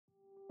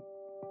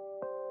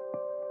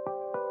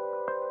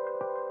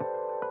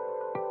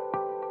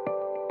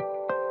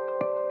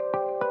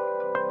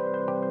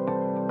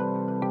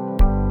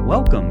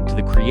Welcome to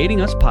the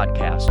Creating Us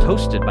podcast,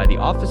 hosted by the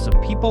Office of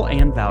People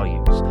and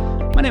Values.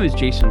 My name is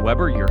Jason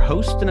Weber, your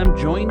host, and I'm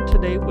joined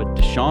today with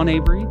Deshawn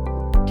Avery,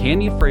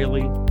 Tanya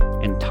Fraley,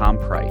 and Tom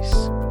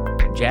Price.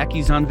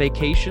 Jackie's on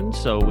vacation,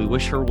 so we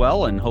wish her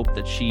well and hope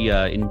that she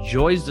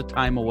enjoys the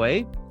time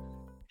away.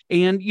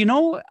 And, you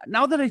know,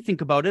 now that I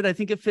think about it, I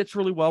think it fits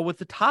really well with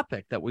the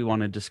topic that we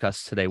want to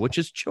discuss today, which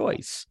is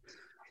choice.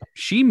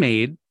 She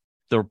made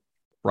the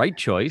right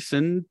choice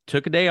and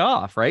took a day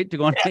off, right, to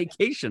go on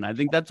vacation. I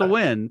think that's a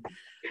win.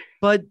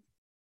 But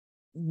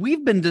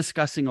we've been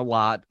discussing a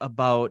lot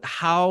about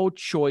how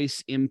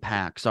choice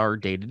impacts our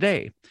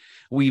day-to-day.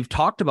 We've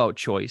talked about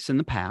choice in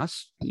the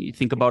past. You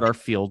think about our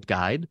field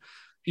guide,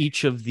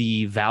 each of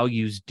the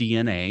values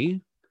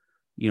DNA,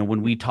 you know,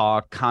 when we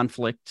talk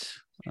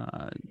conflict,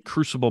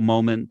 crucible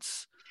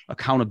moments,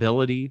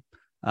 accountability,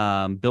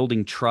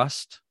 building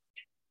trust,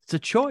 it's a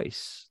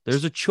choice.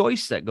 There's a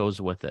choice that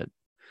goes with it.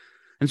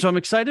 And so I'm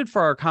excited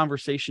for our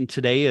conversation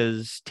today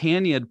as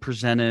Tanya had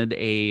presented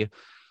a,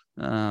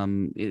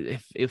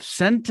 if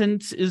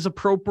sentence is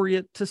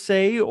appropriate to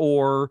say,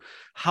 or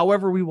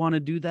however we want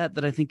to do that,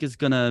 that I think is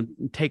going to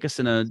take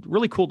us in a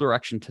really cool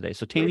direction today.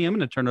 So Tanya, I'm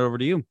going to turn it over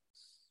to you.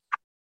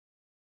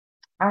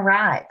 All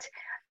right.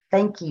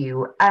 Thank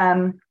you.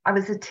 I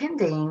was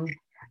attending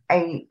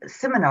a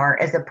seminar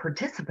as a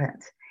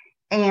participant,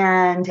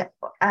 and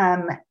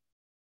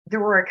there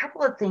were a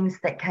couple of things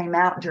that came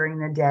out during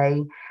the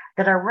day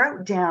that I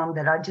wrote down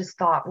that I just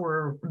thought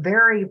were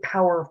very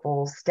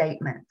powerful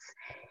statements.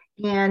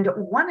 And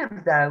one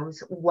of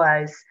those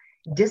was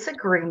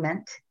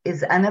disagreement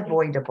is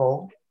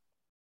unavoidable.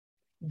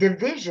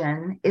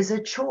 Division is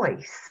a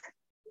choice.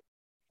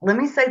 Let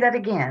me say that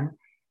again.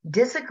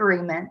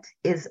 Disagreement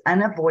is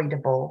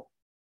unavoidable.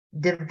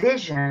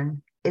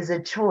 Division is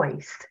a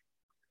choice.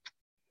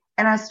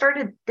 And I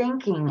started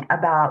thinking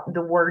about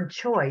the word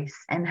choice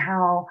and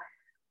how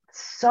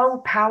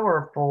so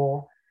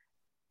powerful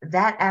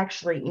that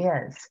actually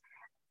is.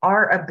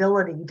 Our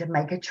ability to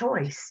make a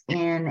choice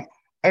in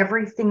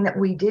everything that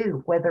we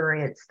do, whether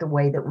it's the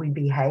way that we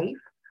behave,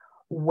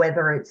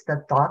 whether it's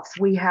the thoughts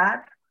we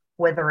have,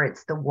 whether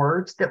it's the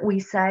words that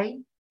we say.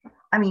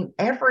 I mean,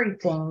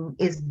 everything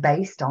is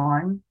based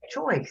on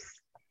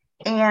choice.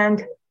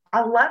 And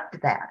I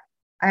loved that.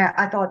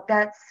 I thought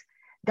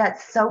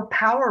that's so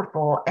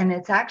powerful, and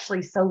it's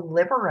actually so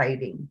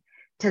liberating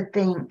to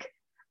think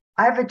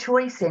I have a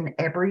choice in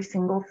every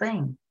single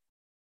thing.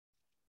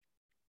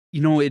 You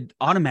know, it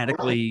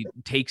automatically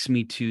takes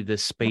me to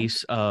this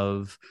space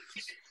of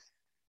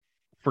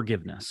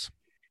forgiveness.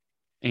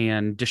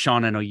 And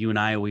Deshawn, I know you and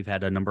I, we've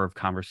had a number of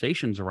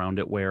conversations around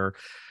it where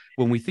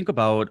when we think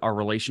about our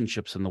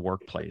relationships in the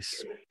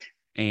workplace,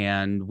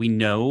 and we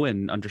know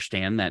and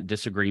understand that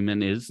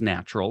disagreement is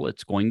natural,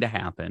 it's going to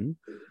happen,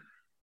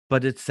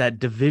 but it's that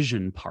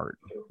division part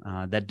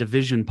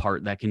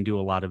that can do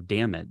a lot of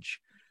damage.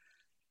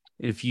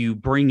 If you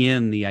bring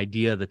in the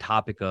idea, the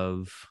topic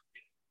of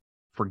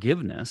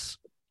forgiveness,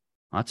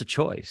 that's a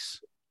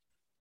choice.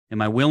 Am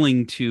I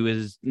willing to,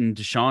 as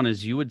Deshawn,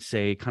 as you would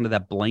say, kind of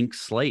that blank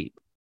slate?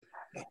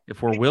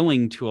 If we're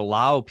willing to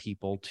allow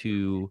people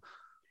to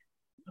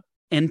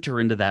enter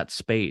into that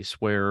space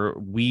where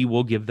we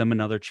will give them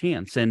another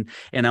chance. And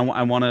I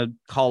want to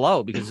call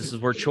out, because this is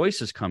where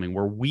choice is coming,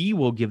 where we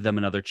will give them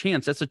another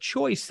chance. That's a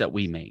choice that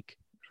we make.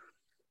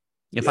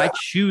 If I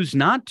choose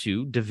not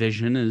to,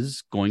 division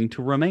is going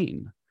to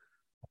remain.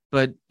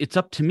 But it's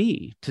up to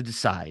me to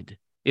decide.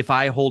 If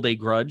I hold a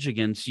grudge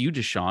against you,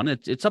 Deshawn,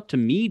 it's up to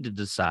me to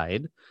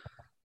decide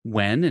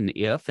when and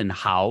if and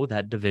how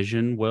that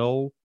division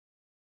will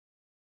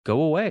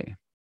go away.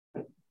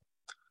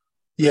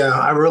 Yeah,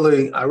 I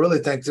really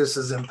think this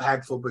is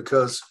impactful,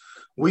 because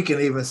we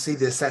can even see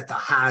this at the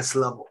highest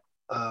level,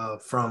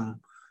 from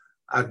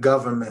our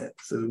government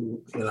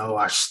through,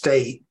 our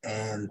state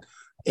and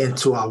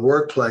into our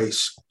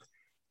workplace.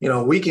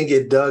 We can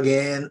get dug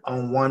in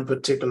on one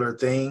particular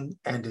thing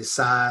and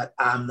decide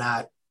I'm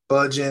not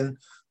budging.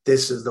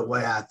 This is the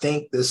way I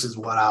think. This is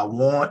what I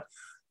want,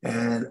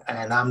 and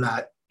I'm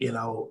not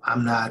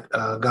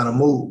gonna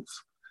move.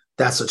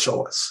 That's a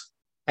choice.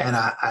 And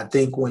I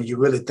think when you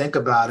really think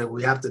about it,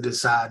 we have to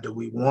decide: do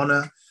we want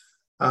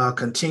to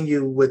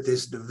continue with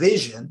this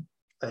division,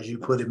 as you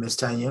put it, Ms.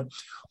 Tanya,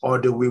 or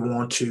do we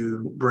want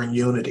to bring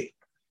unity?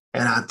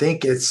 And I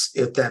think if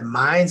that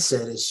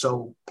mindset is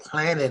so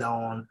planted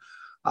on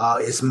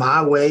it's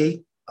my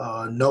way,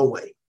 no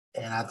way.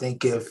 And I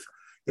think if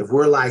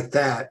we're like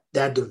that,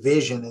 that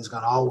division is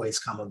going to always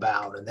come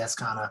about. And that's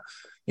kind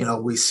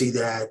of, we see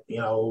that,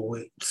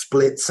 we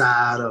split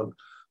side of,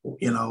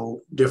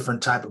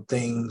 different type of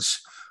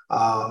things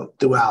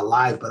throughout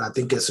life. But I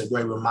think it's a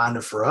great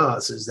reminder for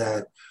us is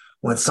that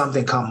when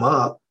something come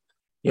up,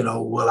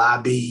 will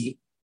I be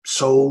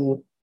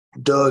so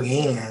dug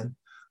in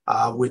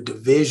with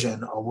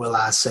division, or will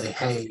I say,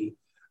 hey,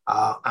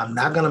 I'm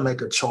not going to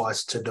make a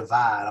choice to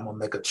divide. I'm going to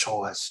make a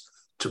choice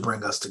to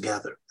bring us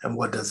together. And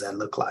what does that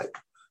look like?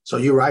 So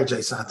you're right,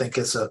 Jason. I think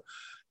it's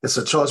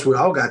a choice we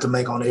all got to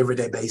make on an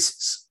everyday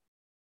basis.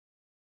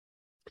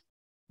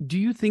 Do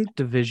you think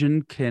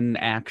division can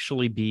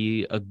actually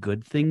be a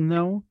good thing,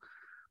 though?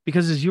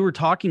 Because as you were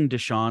talking,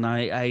 Deshaun,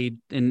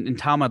 and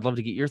Tom, I'd love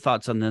to get your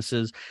thoughts on this.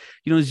 As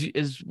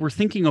we're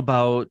thinking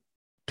about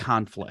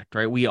conflict,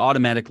 right? We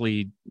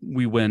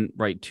went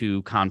right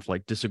to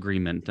conflict,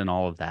 disagreement, and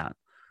all of that.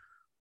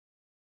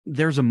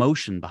 There's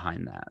emotion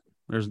behind that.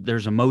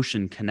 There's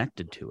emotion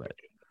connected to it.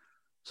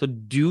 So,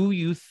 do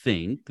you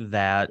think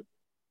that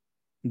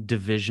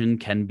division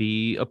can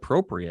be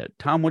appropriate?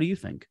 Tom, what do you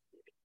think?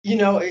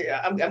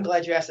 I'm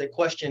glad you asked that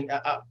question.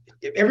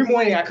 Every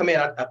morning I come in,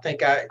 I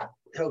think I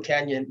told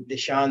Tanya and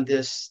Deshaun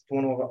this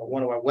one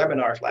of our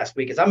webinars last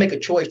week, is I make a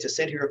choice to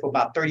sit here for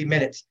about 30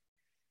 minutes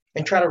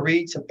and try to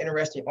read some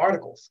interesting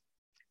articles.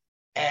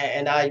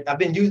 And I've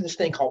been using this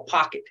thing called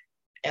Pocket.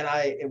 And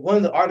one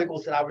of the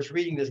articles that I was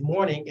reading this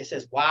morning, it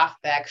says, "Why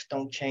facts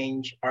don't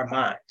change our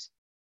minds."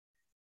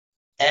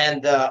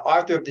 And the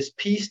author of this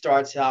piece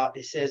starts out,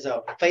 it says,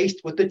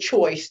 "Faced with the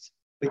choice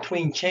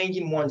between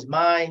changing one's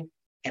mind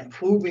and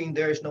proving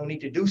there is no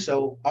need to do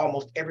so,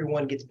 almost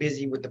everyone gets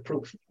busy with the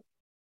proof."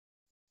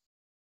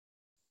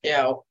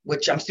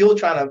 Which I'm still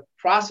trying to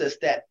process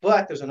that.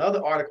 But there's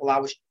another article I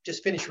was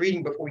just finished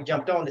reading before we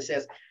jumped on that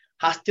says,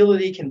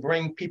 "Hostility can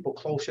bring people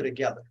closer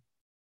together."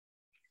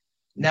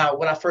 Now,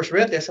 when I first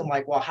read this, I'm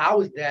like, well,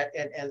 how is that?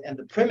 And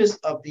the premise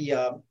of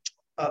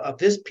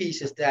this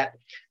piece is that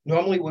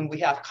normally when we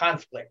have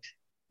conflict,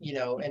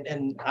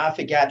 and I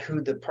forgot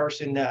who the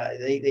person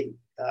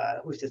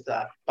who's this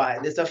by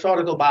this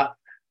article by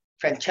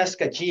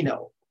Francesca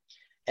Gino,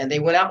 and they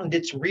went out and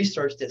did some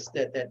research.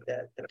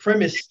 The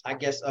premise, I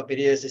guess, of it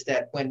is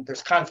that when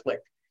there's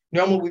conflict,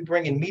 normally we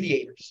bring in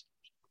mediators,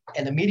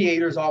 and the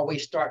mediators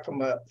always start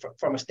from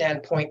a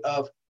standpoint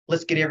of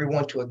let's get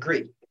everyone to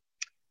agree.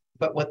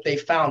 But what they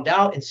found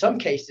out in some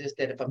cases,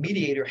 that if a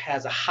mediator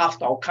has a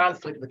hostile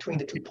conflict between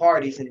the two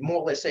parties and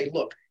more or less say,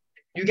 look,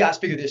 you guys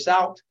figure this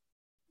out,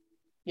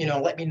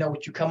 let me know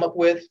what you come up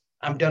with,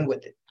 I'm done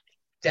with it,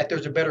 that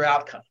there's a better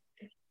outcome.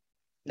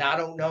 Now, I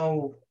don't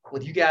know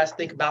what you guys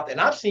think about that.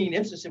 And I've seen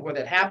instances where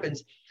that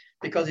happens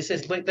because it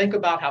says, think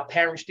about how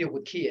parents deal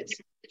with kids.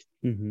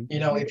 Mm-hmm.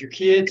 If your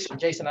kids,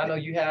 Jason, I know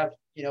you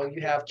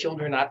have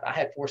children. I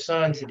had 4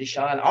 sons, and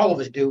Deshaun, all of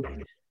us do.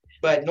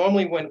 But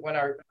normally when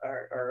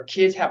our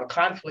kids have a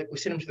conflict, we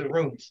send them to the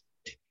rooms.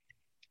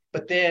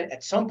 But then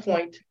at some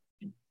point,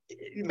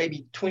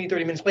 maybe 20,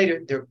 30 minutes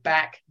later, they're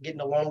back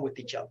getting along with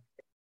each other.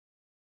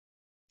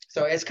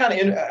 So it's kind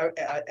of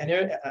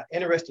an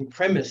interesting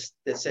premise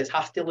that says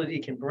hostility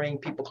can bring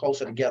people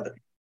closer together.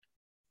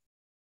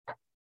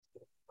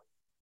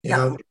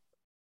 Yeah.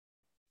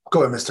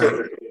 Go ahead,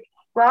 Mr.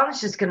 Well, I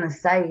was just going to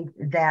say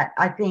that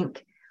I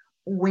think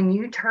when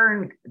you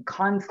turn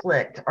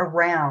conflict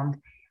around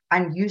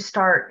and you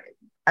start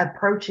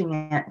approaching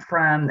it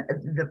from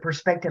the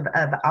perspective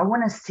of, I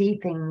want to see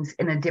things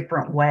in a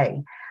different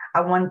way.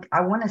 I want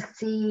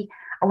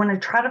to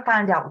try to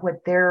find out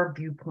what their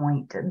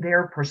viewpoint,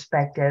 their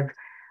perspective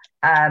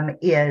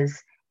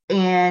is.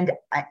 And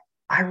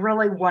I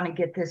really want to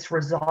get this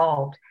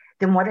resolved.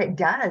 Then what it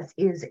does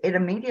is it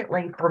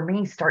immediately, for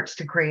me, starts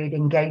to create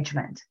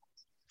engagement.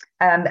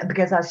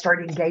 Because I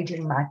start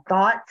engaging my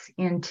thoughts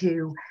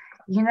into,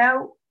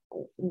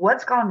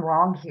 what's gone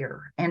wrong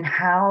here and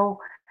how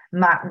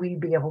might we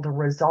be able to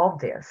resolve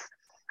this.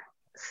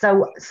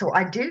 So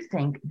I do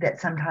think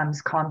that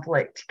sometimes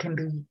conflict can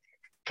be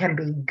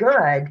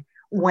good.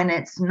 When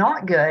it's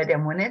not good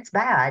and when it's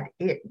bad,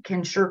 it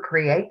can sure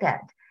create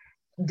that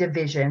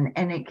division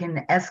and it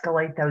can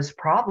escalate those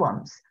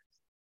problems.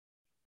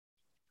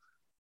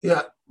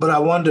 Yeah, but I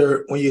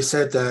wonder, when you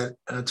said that,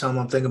 Tom,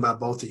 I'm thinking about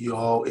both of you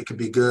all, it could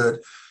be good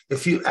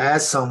if you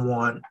ask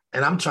someone,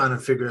 and I'm trying to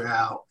figure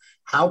out,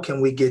 how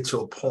can we get to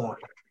a point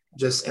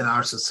just in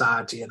our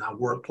society, in our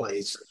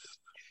workplace,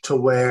 to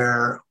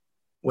where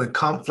when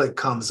conflict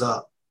comes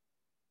up,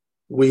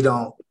 we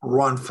don't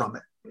run from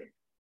it.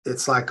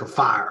 It's like a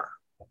fire.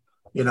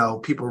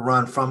 People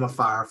run from a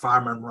fire,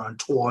 firemen run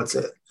towards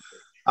it.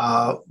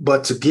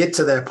 But to get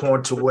to that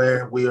point to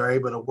where we are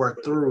able to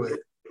work through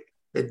it,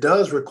 it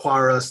does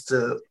require us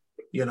to,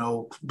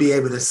 be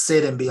able to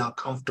sit and be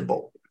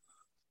uncomfortable,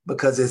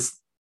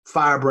 because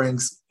fire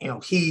brings,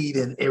 heat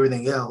and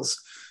everything else.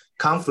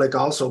 Conflict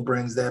also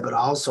brings that, but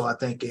also I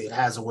think it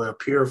has a way of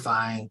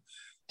purifying,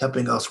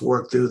 helping us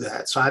work through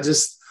that. So I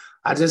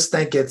just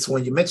think it's,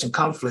 when you mention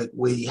conflict,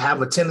 we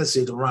have a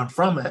tendency to run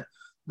from it,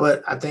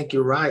 but I think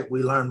you're right.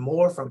 We learn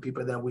more from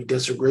people that we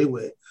disagree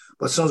with,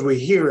 but as soon as we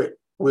hear it,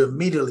 we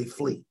immediately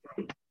flee.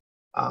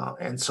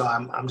 And so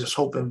I'm just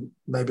hoping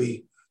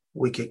maybe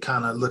we could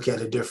kind of look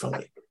at it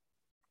differently.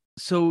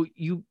 So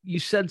you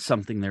said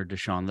something there,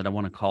 Deshaun, that I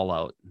want to call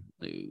out.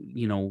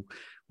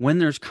 When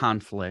there's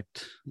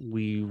conflict,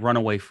 we run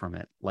away from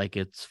it like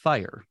it's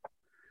fire.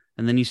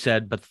 And then you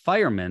said, but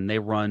firemen, they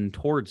run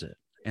towards it.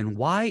 And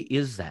why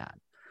is that?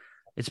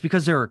 It's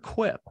because they're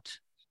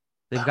equipped.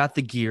 They've got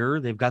the gear,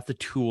 they've got the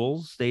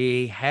tools,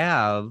 they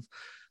have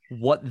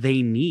what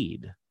they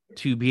need.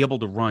 to be able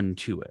to run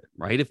to it,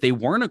 right? If they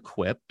weren't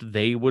equipped,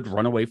 they would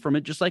run away from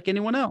it just like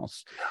anyone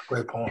else.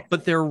 Great point.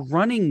 But they're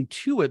running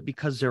to it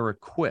because they're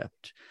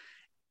equipped.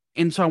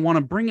 And so I want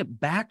to bring it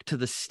back to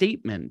the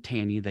statement,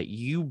 Tanya, that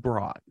you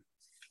brought.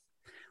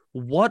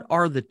 What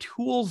are the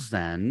tools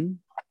then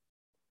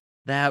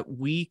that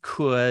we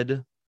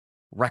could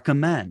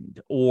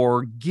recommend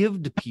or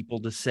give to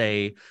people to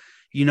say,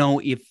 you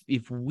know,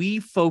 if we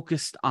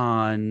focused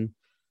on,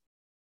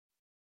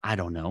 I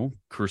don't know,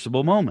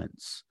 crucible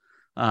moments,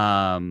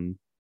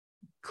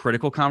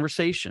 critical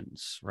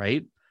conversations,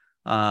 right?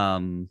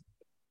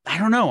 I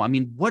don't know. I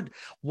mean, what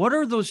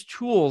are those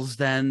tools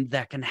then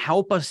that can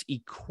help us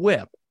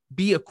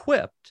be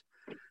equipped?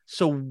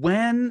 So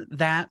when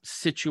that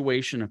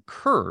situation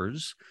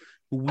occurs,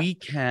 we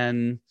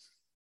can,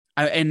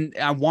 and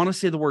I want to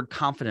say the word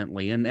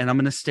confidently, and I'm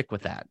going to stick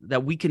with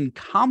that we can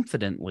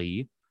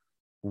confidently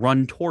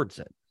run towards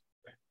it.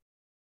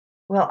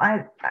 Well,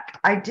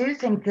 I do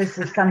think this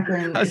is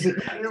something. I was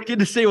going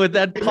to say with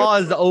that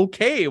pause,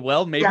 okay,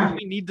 well, maybe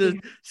we need to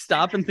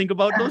stop and think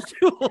about those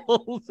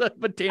tools.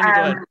 But Tanya, go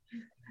ahead.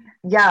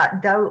 Yeah,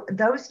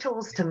 those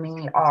tools to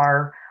me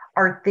are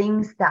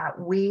things that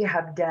we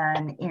have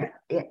done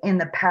in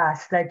the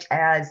past, such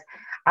as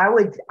I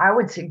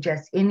would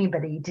suggest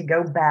anybody to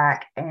go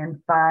back and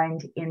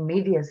find in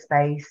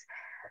MediaSpace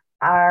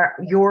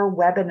your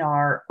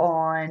webinar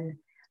on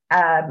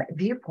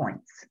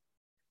viewpoints.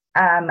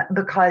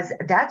 Because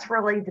that's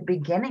really the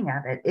beginning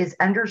of it, is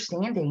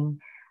understanding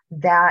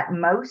that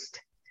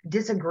most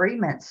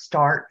disagreements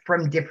start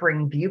from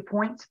differing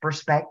viewpoints,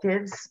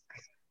 perspectives,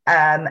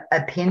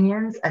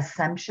 opinions,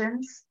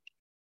 assumptions.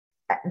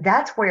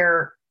 That's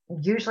where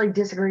usually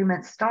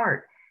disagreements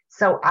start.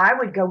 So I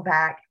would go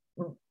back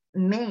and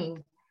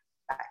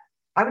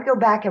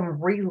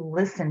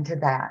re-listen to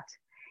that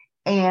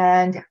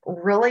and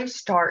really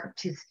start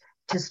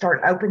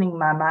opening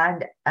my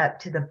mind up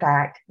to the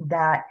fact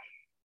that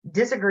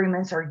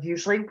disagreements are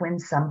usually when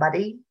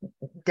somebody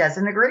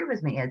doesn't agree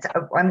with me.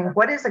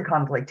 What is a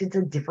conflict? It's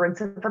a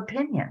difference of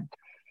opinion.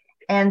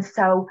 And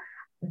so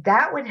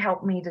that would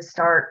help me to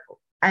start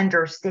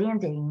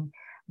understanding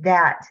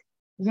that,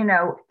 you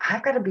know,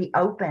 I've got to be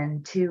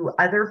open to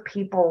other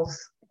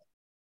people's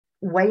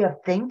way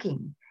of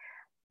thinking.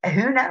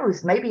 Who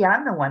knows? Maybe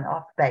I'm the one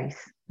off base.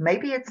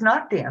 Maybe it's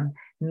not them.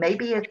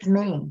 Maybe it's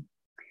me.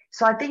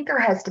 So I think there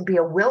has to be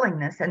a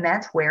willingness, and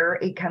that's where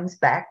it comes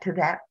back to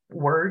that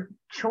word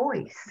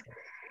choice.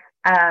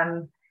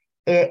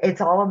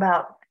 It's all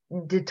about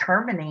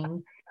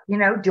determining, you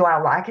know, do I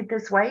like it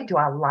this way? Do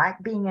I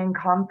like being in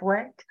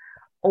conflict?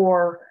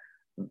 Or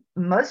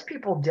most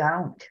people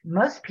don't.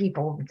 Most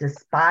people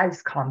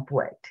despise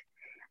conflict.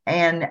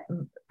 And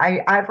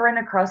I've run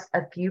across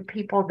a few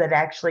people that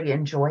actually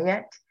enjoy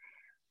it.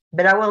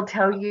 But I will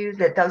tell you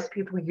that those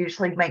people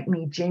usually make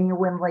me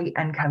genuinely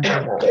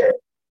uncomfortable.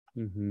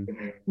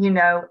 Mm-hmm. You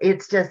know,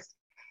 it's just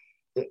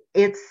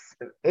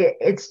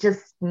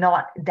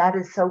not, that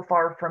is so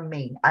far from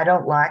me. I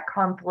don't like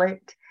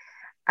conflict.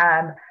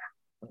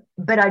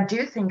 But I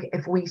do think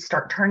if we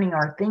start turning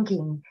our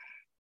thinking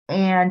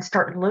and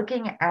start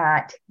looking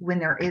at when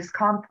there is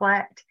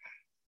conflict,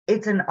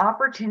 it's an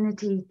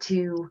opportunity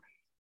to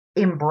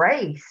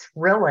embrace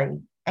really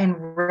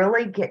and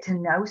really get to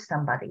know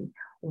somebody,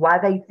 why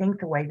they think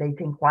the way they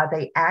think, why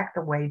they act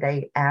the way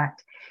they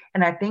act.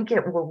 And I think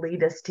it will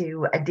lead us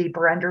to a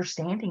deeper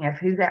understanding of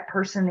who that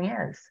person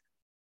is,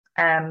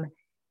 and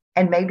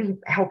maybe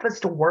help us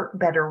to work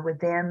better with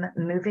them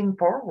moving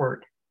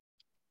forward.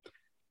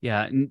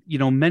 Yeah. And, you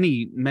know,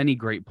 many, many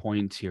great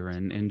points here,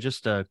 and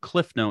just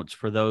cliff notes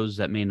for those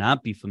that may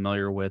not be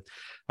familiar with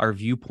our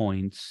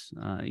viewpoints.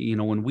 You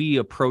know, when we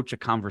approach a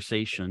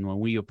conversation, when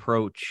we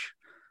approach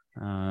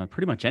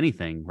pretty much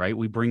anything, right?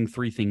 We bring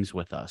three things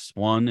with us.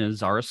 One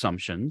is our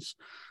assumptions,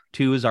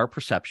 two is our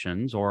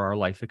perceptions or our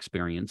life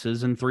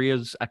experiences, and three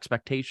is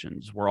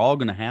expectations. We're all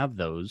going to have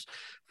those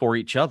for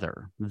each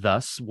other.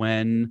 Thus,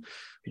 when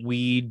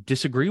we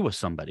disagree with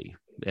somebody,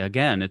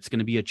 again, it's going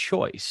to be a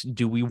choice.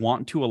 Do we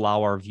want to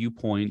allow our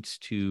viewpoints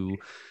to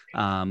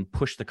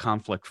push the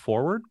conflict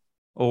forward,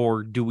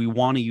 or do we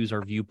want to use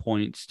our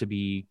viewpoints to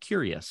be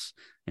curious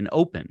and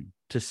open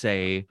to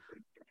say,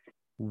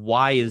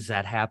 why is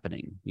that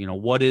happening? You know,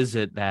 what is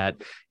it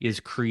that is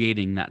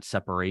creating that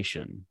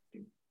separation?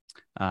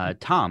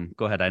 Tom,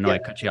 go ahead. I know I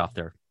cut you off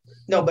there.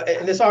 No, but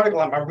in this article,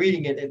 I'm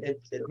reading it.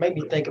 It made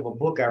me think of a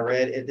book I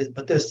read.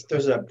 But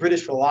there's a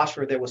British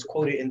philosopher that was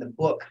quoted in the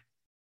book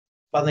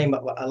by the name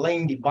of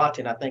Alain de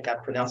Botton. I think I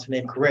pronounced the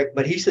name correct.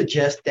 But he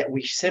suggests that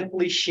we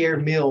simply share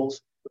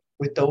meals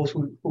with those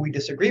who we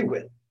disagree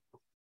with.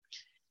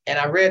 And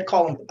I read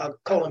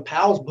Colin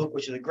Powell's book,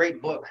 which is a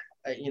great book,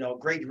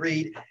 great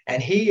read.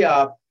 And he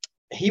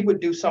would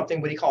do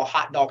something what he called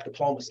hot dog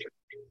diplomacy.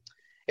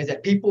 Is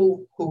that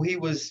people who he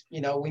was,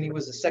 when he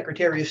was the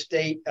Secretary of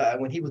State,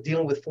 when he was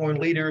dealing with foreign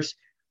leaders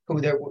who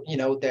they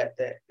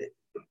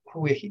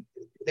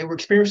were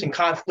experiencing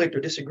conflict or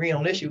disagreeing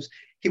on issues,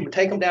 he would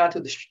take them down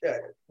to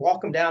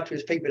walk them down to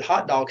his favorite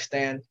hot dog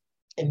stand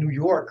in New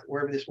York,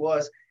 wherever this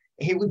was,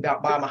 and he would buy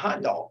them a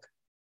hot dog.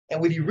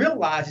 And what he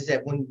realized is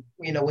that when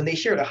they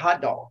shared a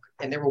hot dog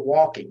and they were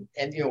walking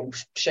and,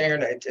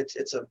 sharing,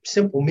 it's a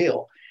simple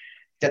meal,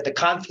 that the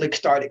conflict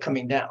started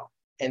coming down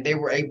and they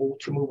were able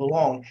to move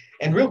along.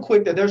 And real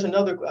quick, there's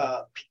another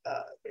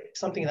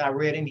something that I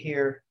read in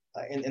here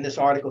in this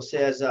article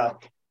says, I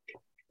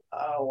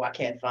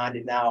can't find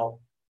it now.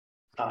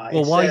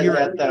 Well,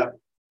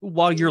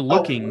 while you're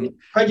looking,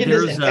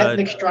 prejudice and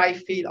ethnic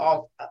strife feed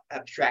off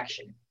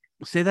abstraction.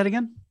 Say that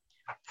again.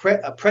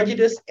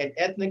 Prejudice and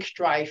ethnic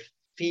strife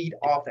feed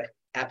off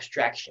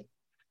abstraction.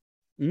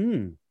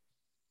 And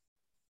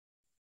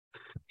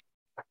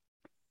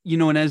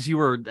as you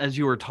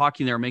were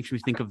talking there, it makes me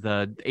think of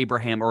the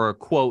Abraham, or a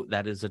quote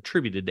that is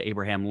attributed to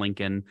Abraham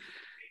Lincoln,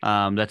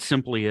 that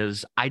simply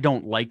is, "I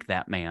don't like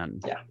that man.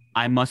 Yeah.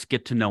 I must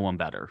get to know him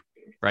better."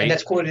 Right. And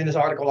that's quoted in this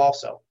article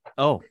also.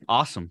 Oh,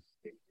 awesome.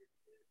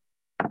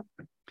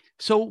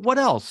 So what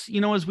else?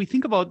 As we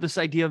think about this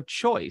idea of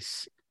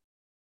choice,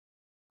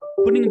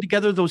 putting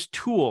together those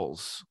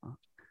tools,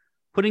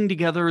 putting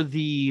together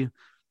the,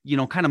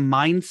 kind of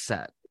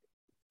mindset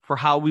for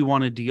how we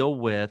want to deal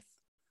with,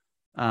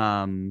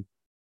 and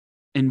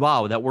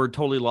wow, that word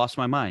totally lost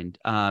my mind.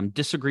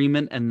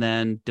 Disagreement and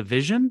then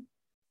division.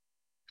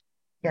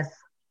 Yes.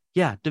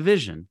 Yeah,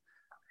 division.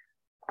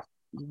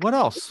 What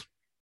else?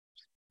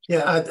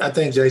 Yeah, I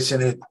think,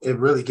 Jason, it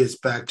really gets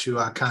back to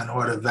our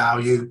kind-hearted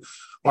value.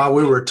 While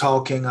we were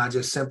talking, I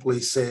just simply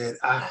said,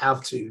 I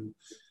have to,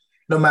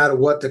 no matter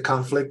what the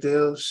conflict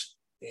is,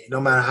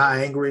 no matter how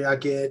angry I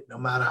get, no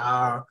matter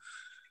how,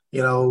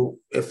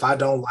 if I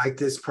don't like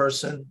this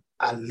person,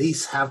 I at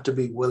least have to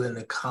be willing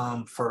to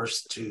come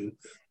first to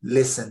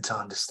listen to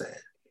understand.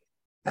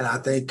 And I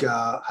think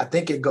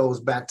it goes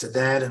back to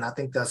that. And I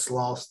think that's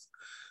lost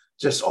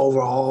just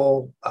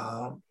overall,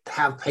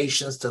 have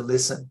patience to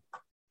listen.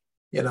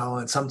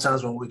 And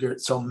sometimes when we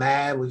get so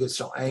mad, we get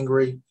so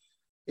angry,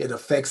 it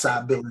affects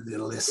our ability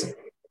to listen.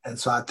 And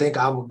so I think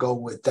I would go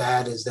with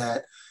that, is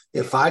that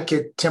if I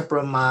could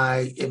temper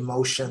my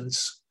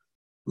emotions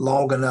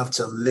long enough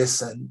to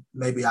listen,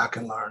 maybe I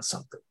can learn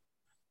something.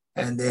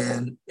 And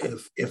then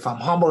if I'm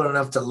humble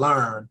enough to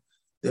learn,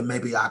 then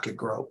maybe I could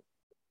grow.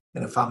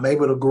 And if I'm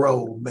able to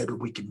grow, maybe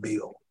we can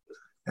build.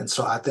 And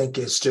so I think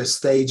it's just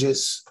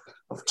stages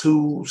of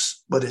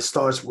tools, but it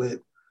starts with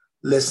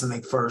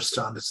listening first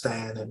to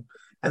understand.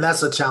 And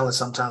that's a challenge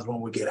sometimes when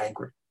we get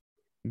angry.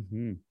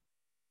 Mm-hmm.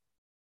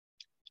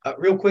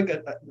 Real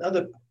quick,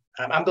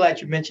 I'm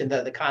glad you mentioned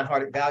the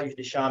kind-hearted values,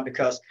 Deshaun,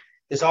 because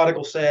this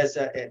article says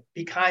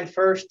be kind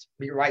first,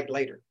 be right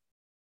later.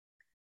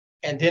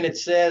 And then it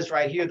says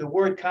right here, the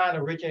word kind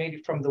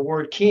originated from the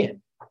word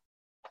kin.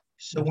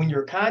 So when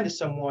you're kind to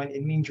someone,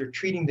 it means you're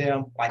treating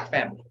them like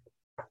family.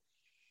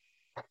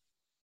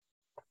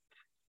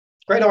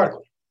 Great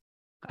article.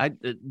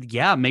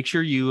 Make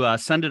sure you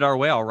send it our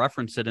way. I'll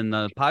reference it in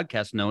the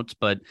podcast notes,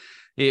 but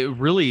it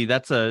really,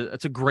 that's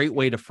a great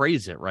way to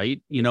phrase it,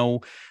 right?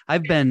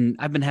 I've been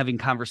having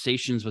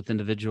conversations with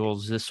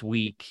individuals this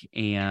week,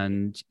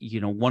 and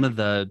one of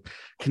the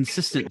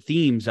consistent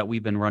themes that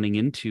we've been running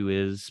into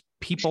is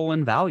people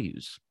and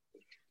values.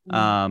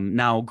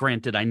 Now,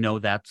 granted, I know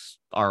that's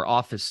our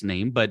office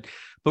name, but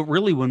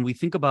really, when we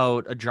think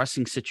about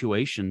addressing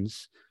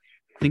situations,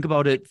 think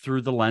about it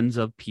through the lens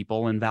of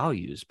people and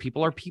values.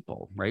 People are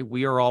people, right?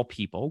 We are all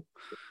people.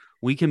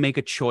 We can make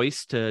a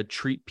choice to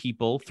treat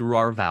people through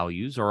our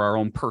values or our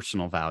own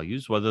personal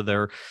values, whether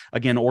they're,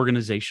 again,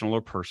 organizational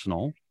or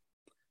personal.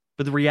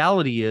 But the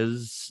reality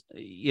is,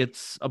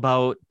 it's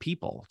about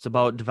people. It's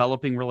about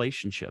developing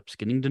relationships,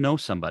 getting to know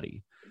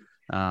somebody,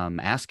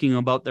 asking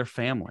about their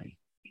family.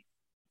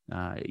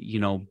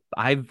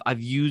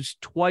 I've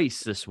used twice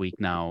this week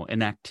now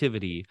an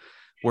activity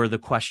where the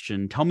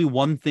question, tell me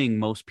one thing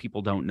most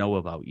people don't know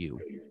about you.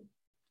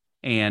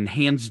 And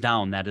hands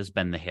down, that has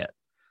been the hit.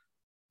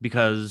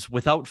 Because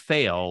without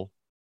fail,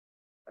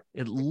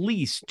 at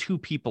least two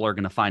people are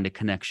going to find a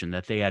connection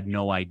that they had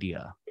no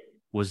idea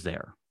was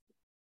there.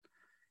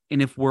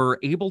 And if we're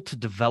able to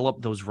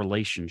develop those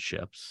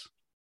relationships,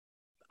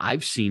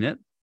 I've seen it,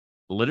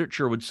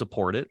 literature would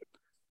support it,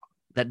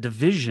 that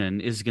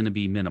division is going to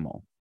be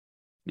minimal.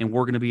 And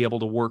we're going to be able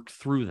to work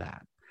through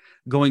that.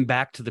 Going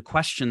back to the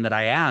question that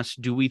I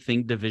asked, do we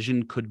think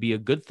division could be a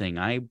good thing?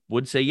 I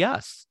would say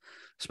yes,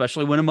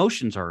 especially when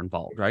emotions are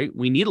involved, right?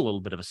 We need a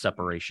little bit of a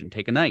separation.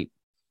 Take a night,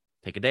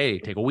 take a day,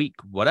 take a week,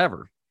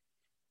 whatever.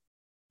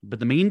 But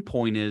the main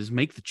point is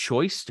make the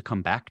choice to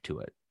come back to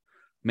it.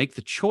 Make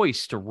the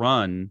choice to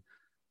run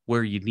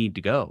where you need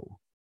to go.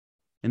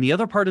 And the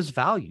other part is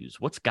values.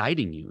 What's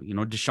guiding you?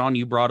 Deshaun,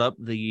 you brought up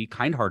the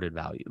kind-hearted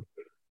value.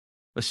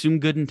 Assume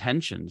good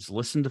intentions.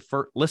 Listen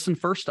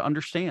first to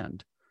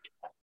understand.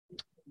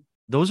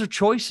 Those are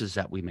choices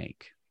that we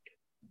make.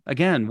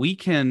 Again, we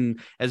can,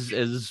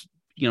 as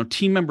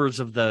team members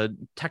of the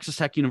Texas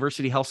Tech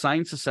University Health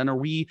Sciences Center,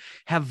 we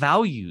have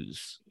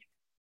values.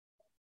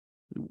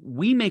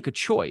 We make a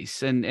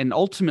choice, and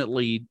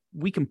ultimately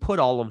we can put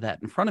all of that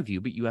in front of you,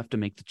 but you have to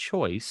make the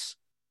choice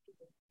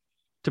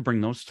to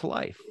bring those to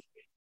life.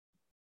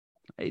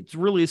 It's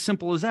really as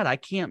simple as that. I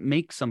can't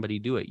make somebody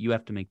do it. You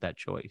have to make that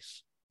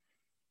choice.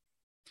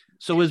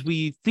 So as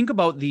we think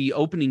about the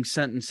opening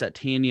sentence that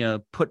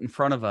Tanya put in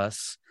front of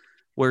us,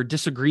 where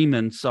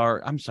disagreements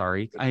are, I'm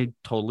sorry, I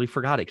totally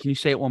forgot it. Can you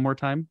say it one more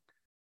time?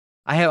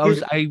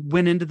 I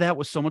went into that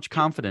with so much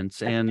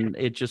confidence and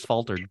it just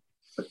faltered.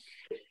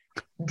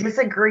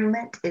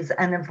 Disagreement is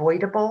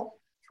unavoidable.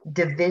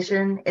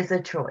 Division is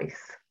a choice.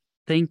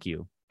 Thank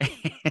you.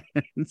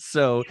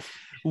 So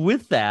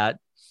with that,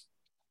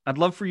 I'd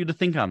love for you to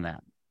think on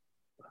that.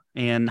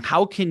 And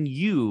how can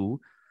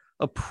you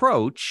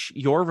approach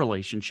your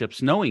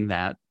relationships knowing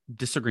that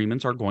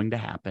disagreements are going to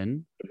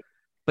happen,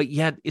 but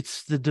yet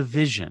it's the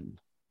division.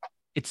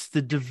 It's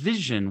the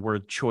division where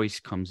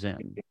choice comes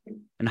in.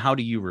 And how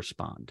do you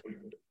respond?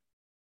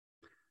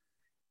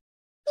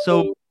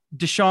 So,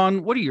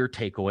 Deshaun, what are your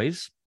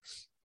takeaways?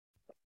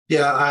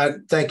 Yeah, I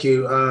thank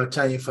you,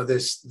 Tanya, for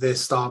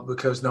this thought,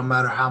 because no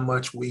matter how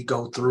much we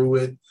go through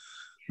it,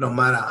 no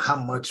matter how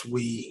much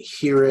we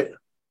hear it,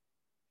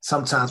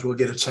 sometimes we'll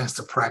get a chance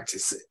to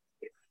practice it.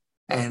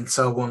 And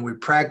so when we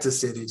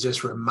practice it, it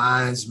just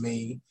reminds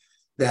me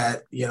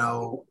that,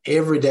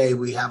 every day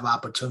we have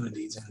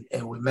opportunities,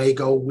 and we may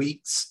go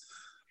weeks,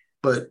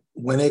 but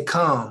when it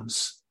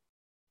comes,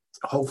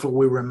 hopefully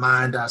we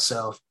remind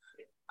ourselves,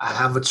 I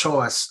have a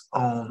choice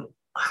on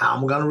how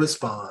I'm going to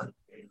respond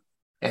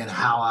and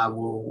how I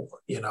will,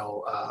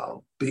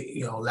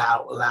 be,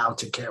 allowed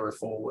to carry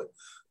forward.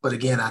 But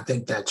again, I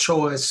think that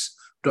choice,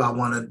 do I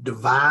want to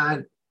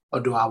divide or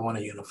do I want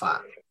to unify?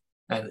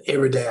 And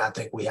every day I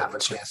think we have a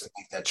chance to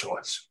make that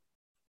choice.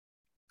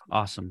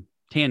 Awesome.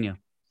 Tanya.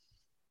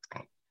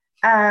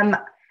 I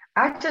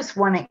just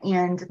want to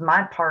end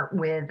my part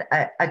with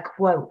a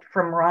quote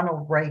from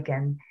Ronald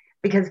Reagan,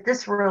 because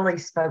this really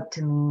spoke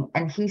to me.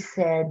 And he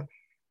said,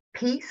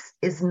 "Peace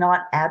is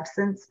not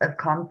absence of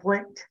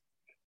conflict.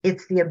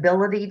 It's the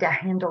ability to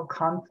handle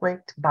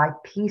conflict by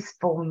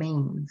peaceful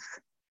means."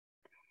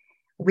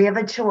 We have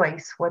a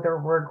choice whether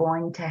we're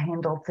going to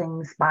handle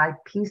things by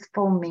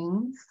peaceful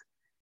means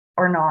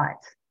or not.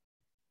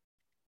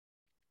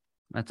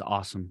 That's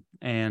awesome.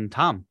 And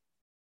Tom?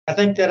 I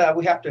think that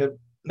we have to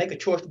make a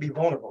choice to be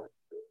vulnerable.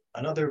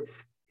 Another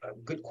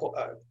good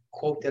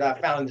quote that I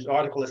found in this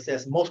article, it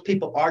says, most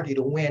people argue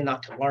to win,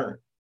 not to learn.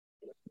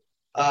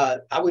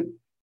 I would,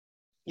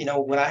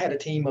 when I had a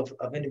team of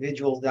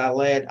individuals that I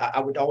led,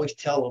 I would always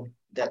tell them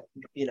that,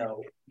 you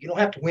don't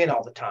have to win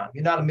all the time.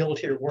 You're not a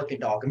military working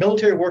dog. A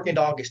military working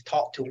dog is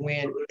taught to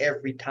win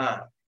every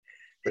time.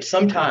 But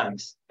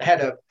sometimes, I had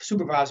a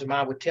supervisor of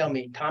mine would tell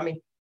me,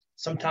 Tommy,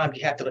 sometimes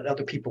you have to let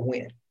other people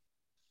win.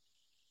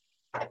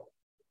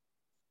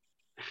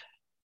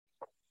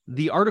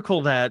 The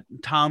article that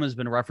Tom has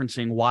been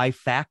referencing, Why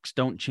Facts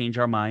Don't Change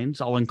Our Minds,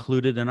 I'll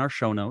include it in our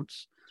show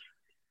notes.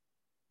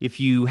 If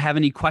you have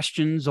any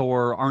questions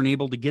or aren't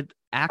able to get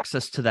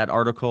access to that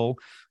article,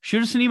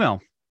 shoot us an email,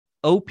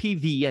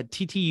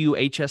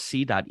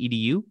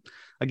 opv@ttuhsc.edu.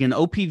 Again,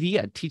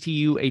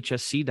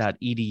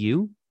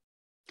 opv@ttuhsc.edu.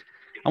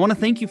 I want to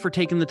thank you for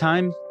taking the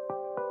time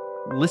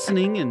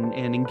listening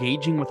and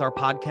engaging with our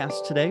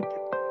podcast today.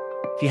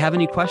 If you have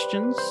any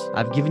questions,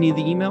 I've given you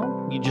the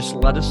email. You just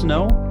let us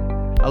know.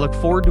 I look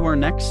forward to our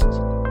next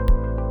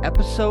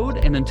episode.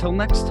 And until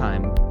next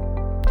time,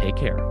 take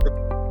care.